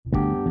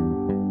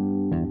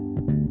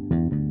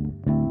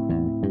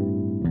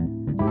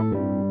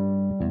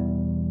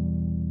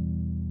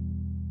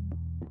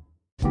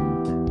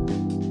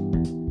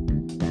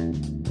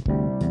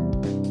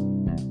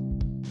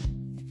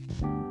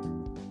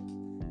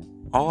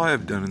All I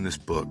have done in this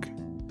book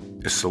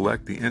is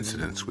select the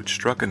incidents which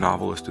struck a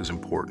novelist as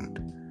important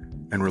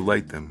and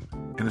relate them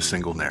in a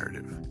single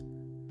narrative.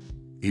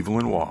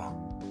 Evelyn Waugh,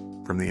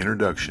 from the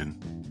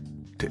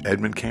introduction to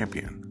Edmund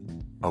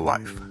Campion, A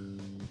Life.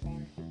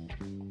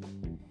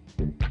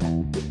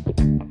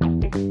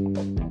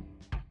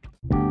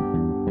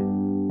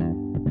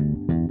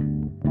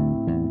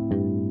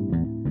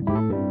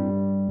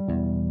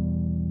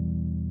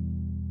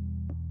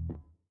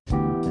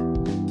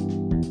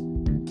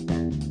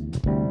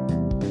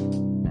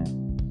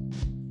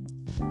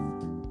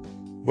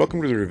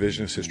 Welcome to the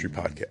Revisionist History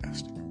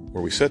Podcast,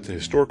 where we set the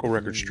historical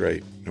record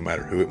straight, no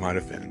matter who it might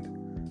offend.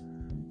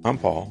 I'm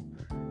Paul,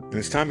 and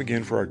it's time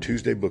again for our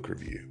Tuesday book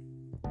review.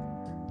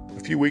 A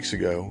few weeks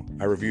ago,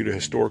 I reviewed a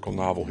historical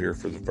novel here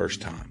for the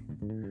first time,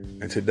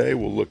 and today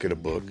we'll look at a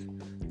book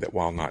that,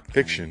 while not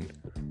fiction,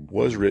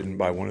 was written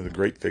by one of the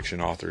great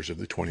fiction authors of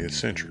the 20th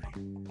century.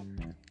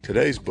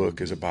 Today's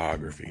book is a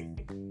biography,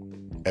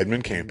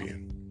 Edmund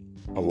Campion,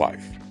 A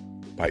Life,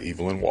 by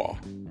Evelyn Waugh,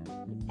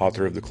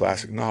 author of the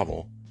classic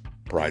novel,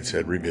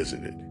 Brideshead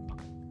Revisited.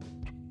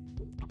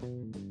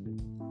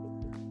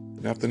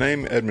 Now, if the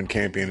name Edmund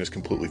Campion is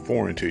completely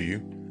foreign to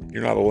you,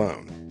 you're not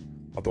alone,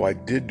 although I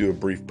did do a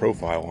brief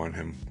profile on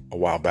him a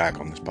while back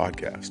on this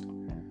podcast.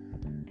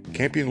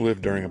 Campion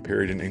lived during a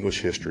period in English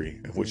history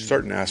of which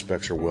certain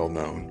aspects are well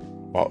known,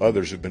 while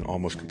others have been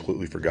almost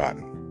completely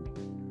forgotten.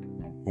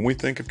 When we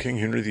think of King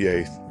Henry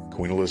VIII,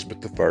 Queen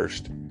Elizabeth I,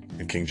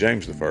 and King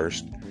James I,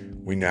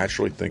 we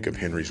naturally think of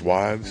Henry's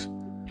wives,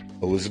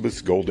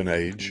 Elizabeth's Golden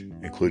Age,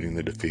 including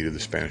the defeat of the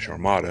Spanish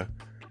Armada,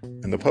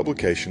 and the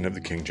publication of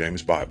the King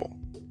James Bible.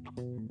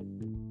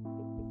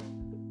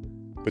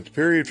 But the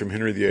period from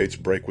Henry VIII's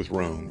break with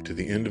Rome to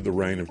the end of the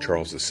reign of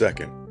Charles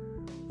II,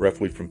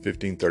 roughly from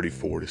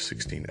 1534 to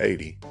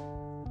 1680,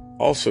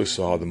 also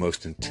saw the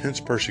most intense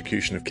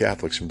persecution of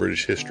Catholics in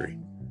British history,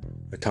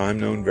 a time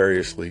known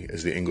variously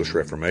as the English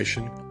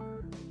Reformation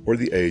or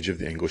the Age of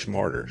the English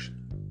Martyrs.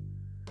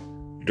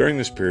 During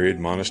this period,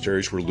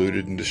 monasteries were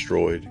looted and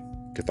destroyed,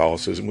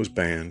 Catholicism was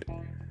banned,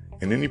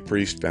 and any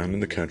priest found in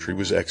the country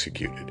was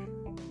executed.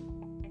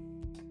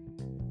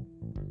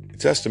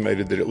 It's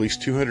estimated that at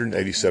least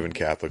 287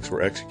 Catholics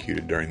were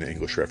executed during the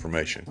English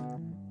Reformation,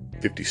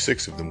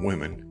 56 of them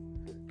women,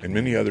 and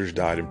many others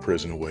died in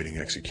prison awaiting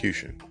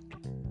execution.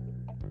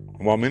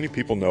 And while many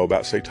people know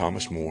about St.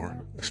 Thomas More,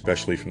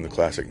 especially from the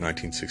classic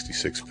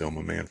 1966 film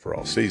A Man for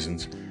All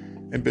Seasons,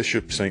 and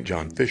Bishop St.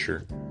 John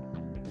Fisher,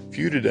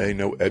 few today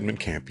know Edmund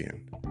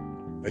Campion,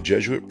 a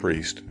Jesuit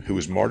priest who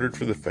was martyred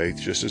for the faith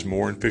just as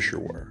More and Fisher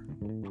were.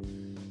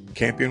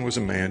 Campion was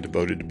a man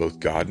devoted to both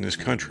God and his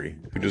country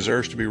who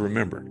deserves to be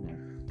remembered,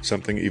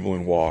 something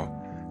Evelyn Waugh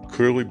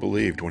clearly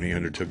believed when he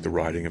undertook the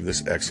writing of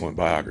this excellent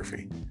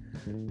biography.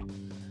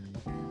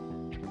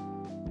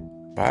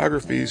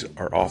 Biographies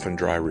are often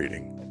dry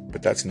reading,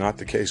 but that's not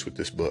the case with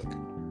this book.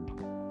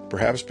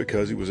 Perhaps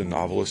because he was a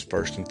novelist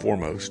first and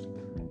foremost,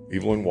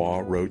 Evelyn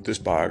Waugh wrote this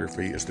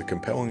biography as the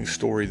compelling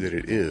story that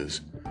it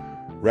is,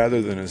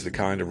 rather than as the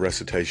kind of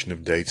recitation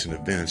of dates and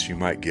events you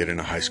might get in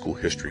a high school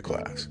history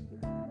class.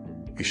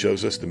 He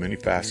shows us the many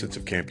facets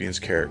of Campion's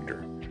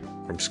character,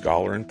 from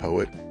scholar and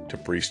poet to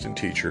priest and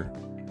teacher,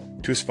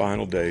 to his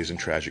final days in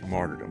tragic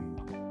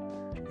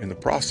martyrdom. In the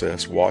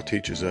process, Waugh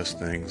teaches us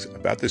things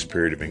about this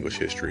period of English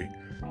history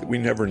that we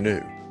never knew,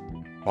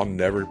 while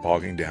never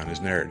bogging down his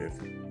narrative.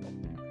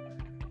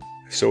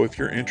 So if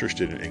you're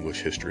interested in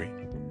English history,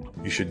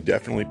 you should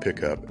definitely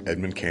pick up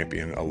Edmund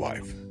Campion, A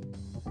Life.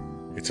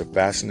 It's a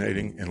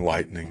fascinating,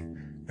 enlightening,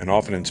 and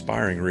often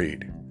inspiring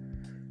read.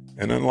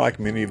 And unlike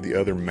many of the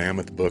other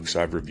mammoth books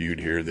I've reviewed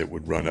here that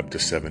would run up to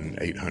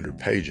 700 and 800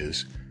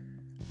 pages,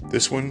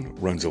 this one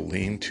runs a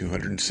lean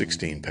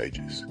 216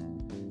 pages.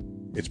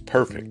 It's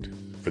perfect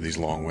for these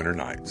long winter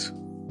nights.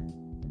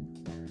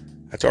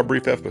 That's our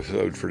brief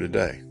episode for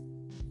today.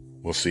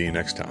 We'll see you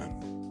next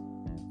time.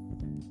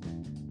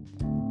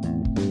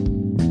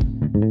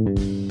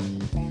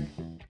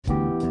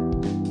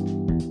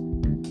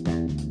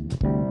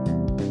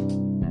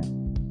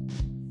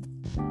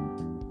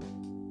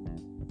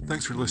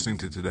 Thanks for listening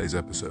to today's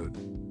episode.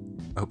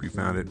 I hope you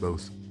found it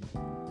both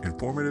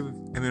informative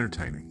and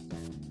entertaining.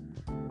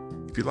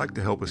 If you'd like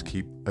to help us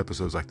keep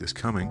episodes like this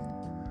coming,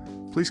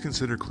 please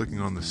consider clicking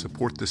on the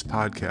Support This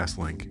Podcast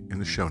link in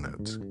the show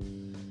notes.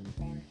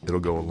 It'll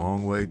go a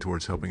long way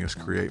towards helping us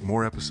create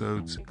more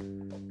episodes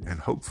and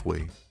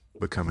hopefully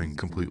becoming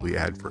completely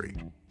ad-free.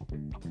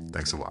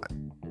 Thanks a lot.